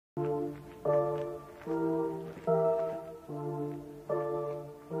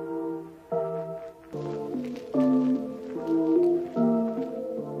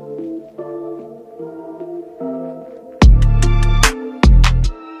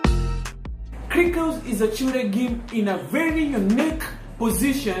Creek House is actually given in a very unique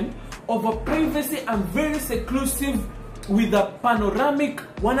position of a privacy and very seclusive with a panoramic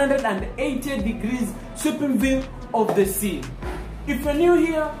 180 degrees sweeping view of the sea. If you're new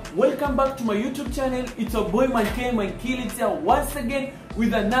here, welcome back to my YouTube channel. It's your boy Mankili here once again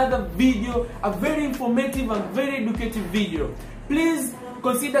with another video, a very informative and very educative video. Please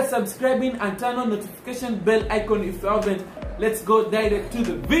consider subscribing and turn on notification bell icon if you haven't. Let's go direct to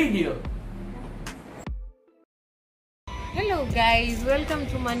the video. Hello guys, welcome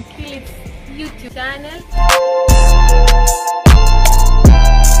to Mankili's YouTube channel.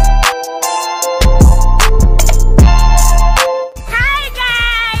 Hi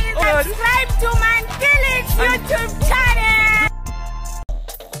guys, subscribe to Mankili's YouTube channel.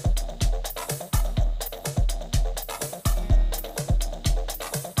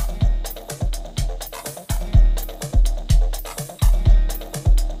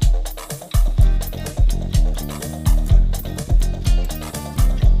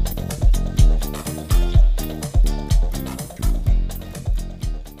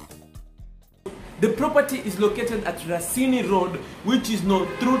 The property is located at Rasini Road, which is no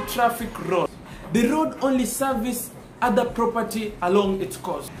through traffic road. The road only services other property along its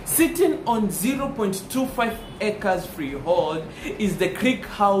course. Sitting on 0.25 acres freehold is the Creek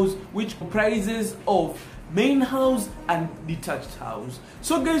House, which comprises of main house and detached house.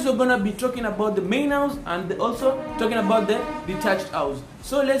 So guys, we're gonna be talking about the main house and also talking about the detached house.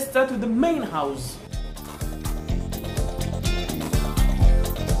 So let's start with the main house.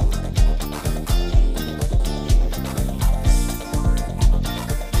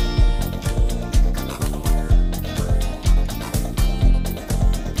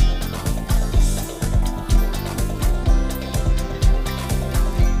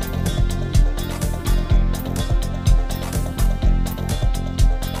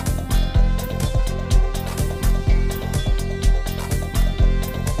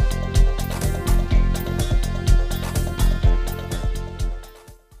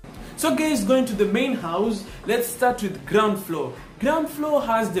 So guys, going to the main house, let's start with ground floor. Ground floor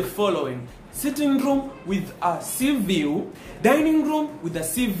has the following: sitting room with a sea view, dining room with a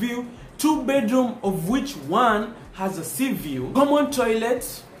sea view, 2 bedroom of which one has a sea view, common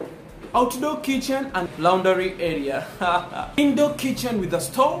toilet, outdoor kitchen and laundry area, indoor kitchen with a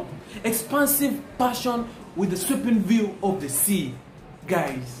stove, expansive passion with a sweeping view of the sea.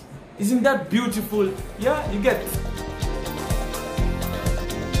 Guys, isn't that beautiful? Yeah, you get it.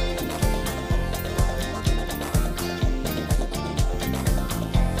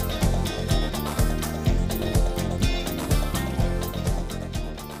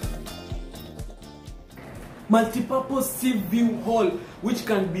 Multi-purpose sea view hall, which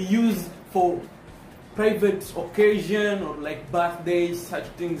can be used for private occasion or like birthdays, such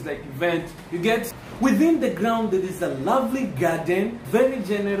things like events. You get? Within the ground there is a lovely garden, very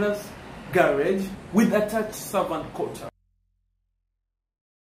generous garage with attached servant quarter.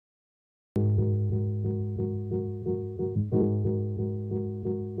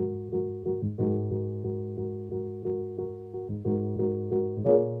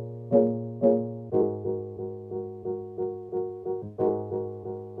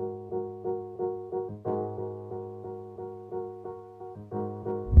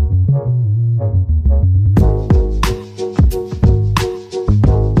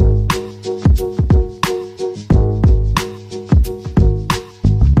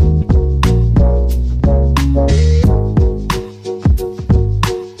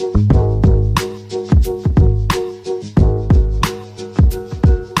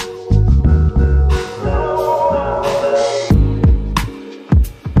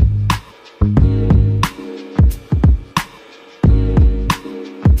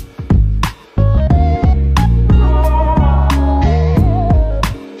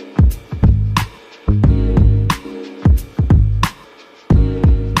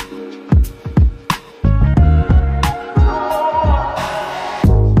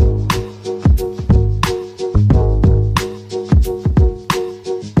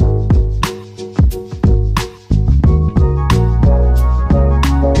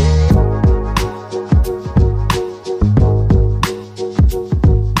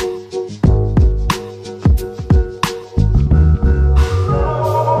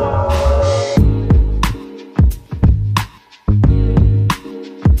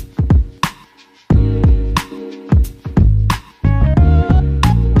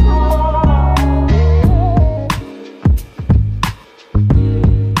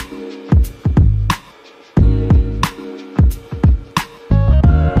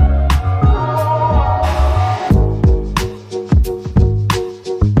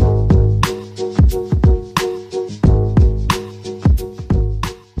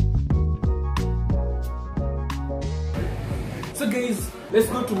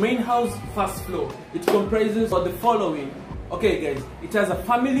 house first floor. It comprises of the following. Okay guys, it has a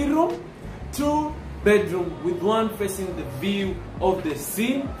family room, 2 bedroom with one facing the view of the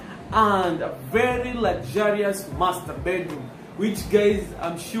sea, and a very luxurious master bedroom, which guys,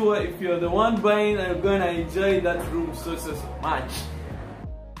 I'm sure if you're the one buying, are gonna enjoy that room so much.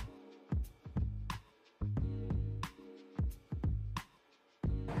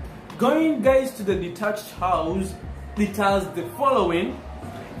 Going guys to the detached house, it has the following: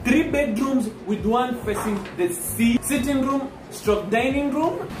 3 bedrooms with one facing the sea, sitting room stroke dining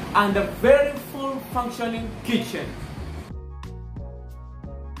room, and a very full functioning kitchen.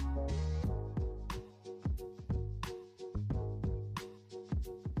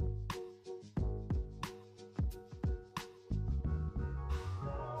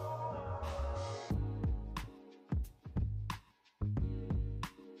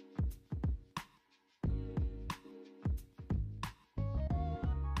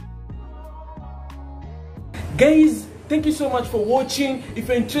 Guys, thank you so much for watching. If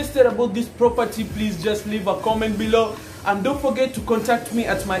you're interested about this property, please just leave a comment below, and don't forget to contact me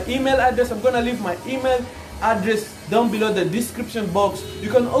at my email address. I'm gonna leave my email address down below the description box.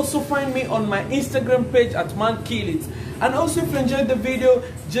 You can also find me on my Instagram page at @mankilit. And also, if you enjoyed the video,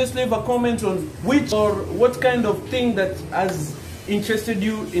 just leave a comment on which or what kind of thing that has interested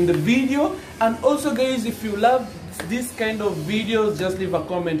you in the video. And also guys, if you love this kind of videos, just leave a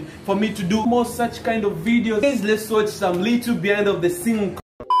comment for me to do more such kind of videos. Guys, let's watch some little behind of the scene.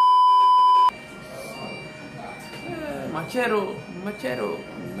 Machero, machero,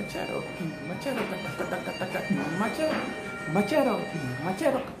 machero, machero, machero, machero,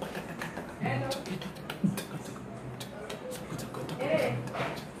 machero.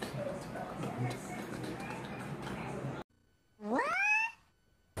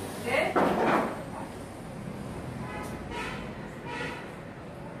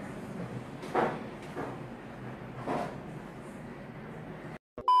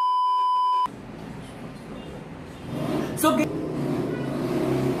 So get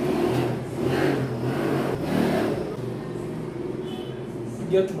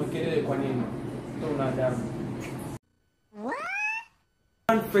to makelele kwa nini? Ndio unadamu.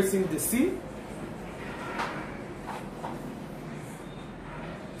 One facing the sea.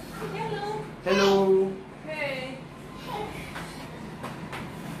 Hello. Hello. Hey.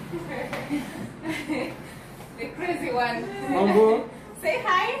 The crazy one. Mambo. Say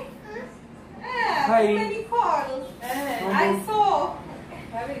hi. Hi. Many calls. I saw.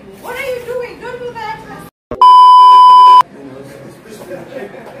 What are you doing? Don't do that.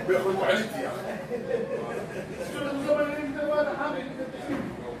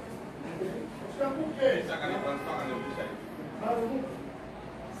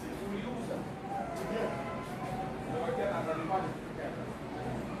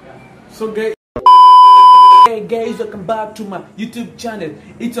 So guys, hey guys, welcome back to my YouTube channel.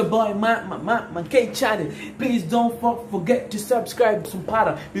 It's a boy man K channel. Please don't forget to subscribe.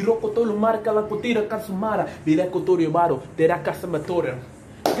 Sumpara biroko tolu marka la potira kasumara bileko torio baro teraka samatoria.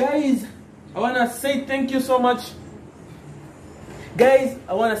 Guys, I wanna say thank you so much. Guys,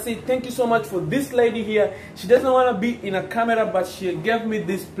 I want to say thank you so much for this lady here. She doesn't want to be in a camera, but she gave me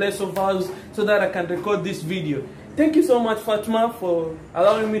this place of house so that I can record this video. Thank you so much, Fatma, for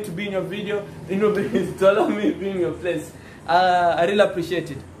allowing me to be in your video, to allow me to be in your place. I really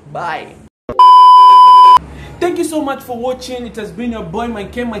appreciate it. Bye. Thank you so much for watching. It has been your boy,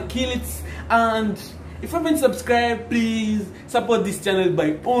 Mankilit, and if you haven't subscribed, please support this channel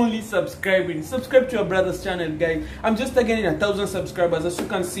by only subscribing. Subscribe to your brother's channel, guys. I'm just getting 1,000 subscribers, as you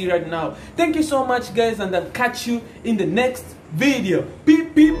can see right now. Thank you so much, guys, and I'll catch you in the next video.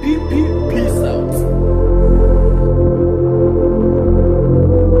 Peace out.